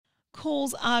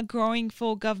calls are growing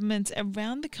for governments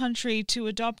around the country to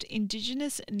adopt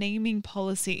Indigenous naming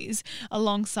policies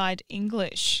alongside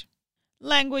English.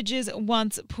 Languages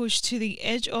once pushed to the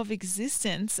edge of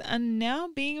existence are now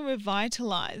being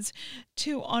revitalised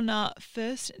to honour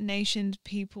First Nations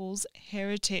people's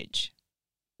heritage.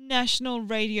 National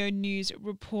Radio News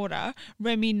reporter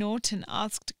Remy Norton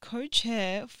asked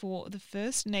co-chair for the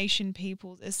First Nation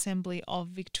Peoples Assembly of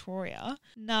Victoria,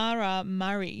 Nara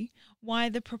Murray, why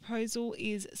the proposal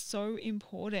is so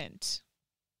important.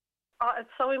 It's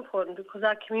so important because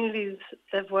our communities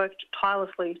have worked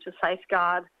tirelessly to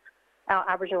safeguard our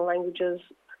Aboriginal languages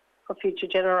for future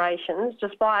generations,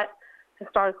 despite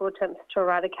historical attempts to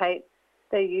eradicate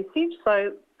their usage.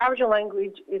 So Aboriginal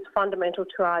language is fundamental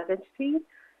to our identity,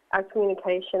 our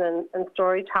communication and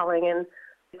storytelling, and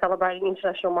celebrating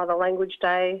International Mother Language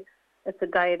Day. It's a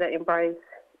day that embraces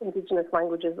Indigenous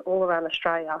languages all around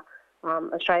Australia.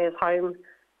 Australia is home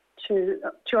to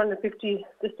 250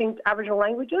 distinct Aboriginal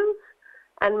languages,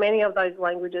 and many of those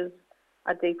languages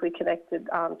are deeply connected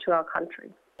to our country.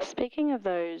 Speaking of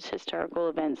those historical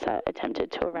events that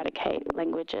attempted to eradicate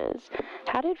languages,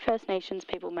 how did First Nations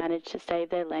people manage to save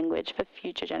their language for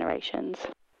future generations?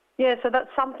 Yeah, so that's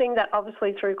something that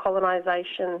obviously through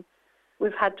colonisation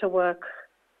we've had to work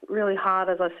really hard,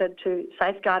 as I said, to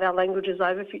safeguard our languages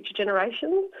over future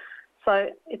generations. So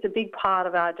it's a big part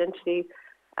of our identity,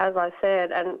 as I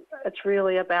said, and it's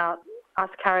really about us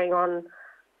carrying on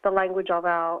the language of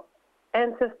our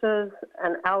ancestors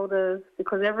and elders,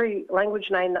 because every language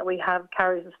name that we have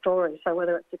carries a story. So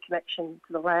whether it's a connection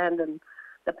to the land and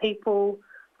the people,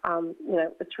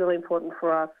 it's really important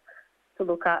for us to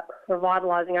look at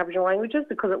revitalising Aboriginal languages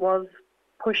because it was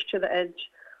pushed to the edge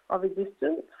of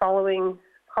existence following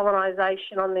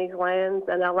colonisation on these lands,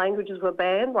 and our languages were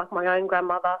banned. Like my own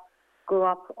grandmother grew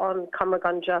up on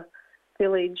Cumragunja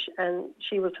village and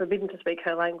she was forbidden to speak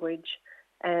her language,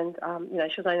 and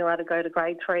she was only allowed to go to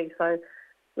grade 3. So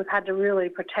we've had to really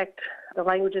protect the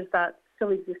languages that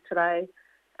still exist today,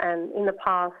 and in the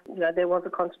past there was a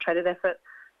concentrated effort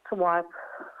to wipe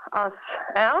us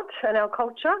out and our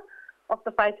culture off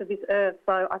the face of this earth.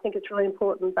 So I think it's really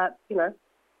important that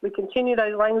we continue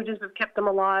those languages. We've kept them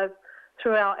alive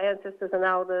through our ancestors and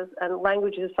elders, and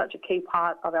language is such a key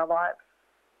part of our lives.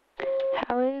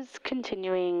 How is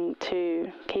continuing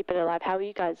to keep it alive? How are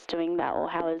you guys doing that, or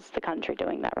how is the country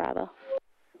doing that rather?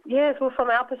 Yes, well, from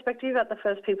our perspective at the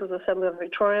First Peoples Assembly of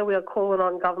Victoria, we are calling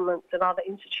on governments and other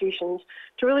institutions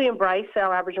to really embrace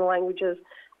our Aboriginal languages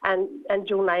and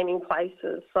dual naming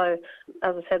places. So,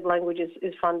 as I said, language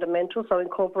is fundamental. So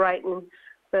incorporating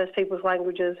First Peoples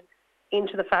languages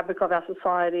into the fabric of our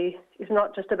society is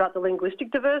not just about the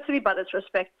linguistic diversity, but it's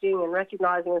respecting and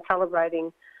recognising and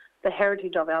celebrating the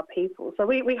heritage of our people. So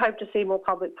we hope to see more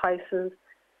public places,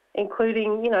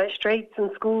 including, streets and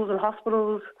schools and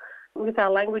hospitals, with our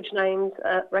language names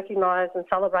recognise and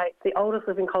celebrate the oldest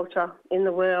living culture in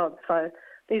the world. So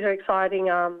these are exciting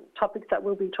topics that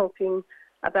we'll be talking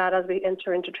about as we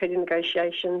enter into treaty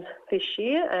negotiations this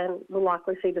year, and we'll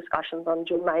likely see discussions on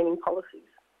dual naming policies.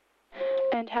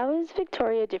 And how is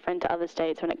Victoria different to other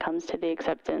states when it comes to the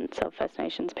acceptance of First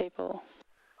Nations people?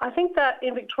 I think that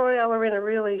in Victoria we're in a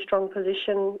really strong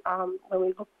position. When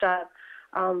we looked at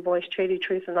voice, treaty,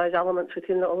 truth and those elements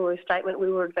within the Uluru Statement,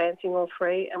 we were advancing all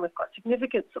three, and we've got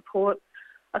significant support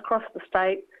across the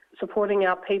state, supporting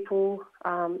our people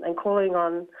and calling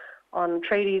on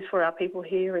treaties for our people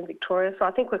here in Victoria. So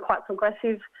I think we're quite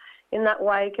progressive in that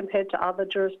way compared to other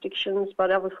jurisdictions,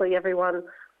 but obviously everyone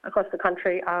across the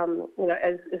country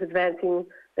is advancing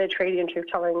their treaty and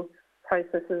truth-telling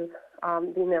processes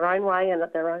in their own way and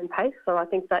at their own pace. So I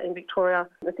think that in Victoria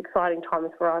it's exciting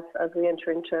times for us as we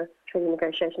enter into treaty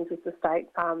negotiations with the state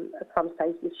at some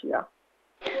stage this year.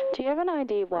 Do you have an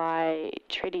idea why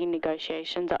treaty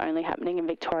negotiations are only happening in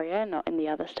Victoria and not in the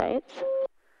other states?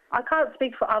 I can't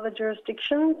speak for other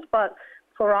jurisdictions, but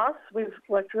for us, we've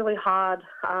worked really hard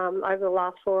over the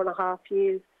last 4.5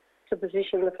 years to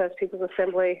position the First Peoples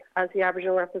Assembly as the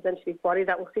Aboriginal representative body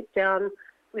that will sit down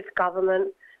with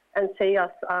government and see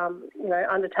us,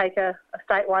 undertake a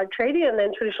statewide treaty, and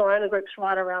then traditional owner groups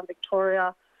right around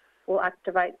Victoria will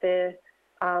activate their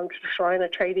traditional owner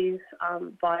treaties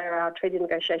via our treaty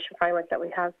negotiation framework that we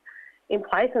have in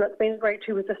place, and it's been agreed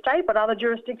to with the state. But other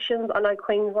jurisdictions, I know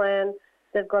Queensland,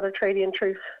 they've got a treaty and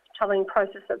truth-telling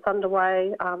process that's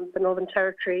underway. The Northern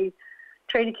Territory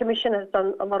Treaty Commission has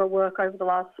done a lot of work over the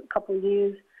last couple of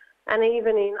years. And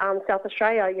even in South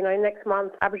Australia, next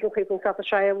month, Aboriginal people in South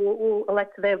Australia will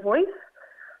elect their voice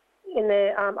in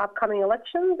their upcoming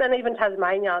elections, and even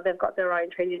Tasmania, they've got their own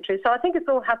treaty too. So I think it's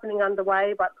all happening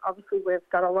underway, but obviously we've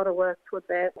done a lot of work to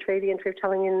advance treaty and truth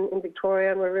telling in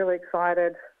Victoria, and we're really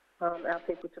excited, our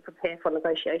people, to prepare for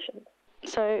negotiations.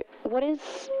 So what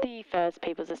is the First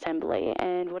Peoples Assembly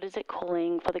and what is it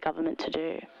calling for the government to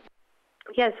do?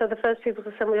 Yeah, so the First Peoples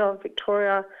Assembly of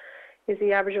Victoria is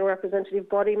the Aboriginal representative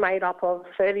body made up of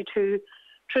 32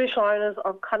 traditional owners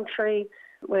of country.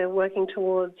 We're working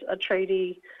towards a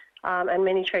treaty and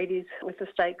many treaties with the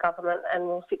state government, and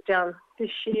we'll sit down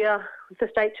this year with the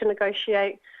state to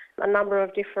negotiate a number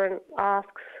of different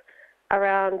asks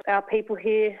around our people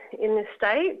here in this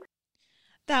state.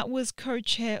 That was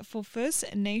co-chair for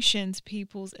First Nations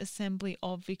Peoples Assembly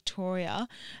of Victoria,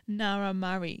 Nara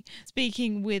Murray,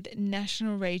 speaking with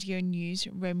National Radio News'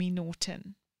 Remy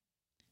Norton.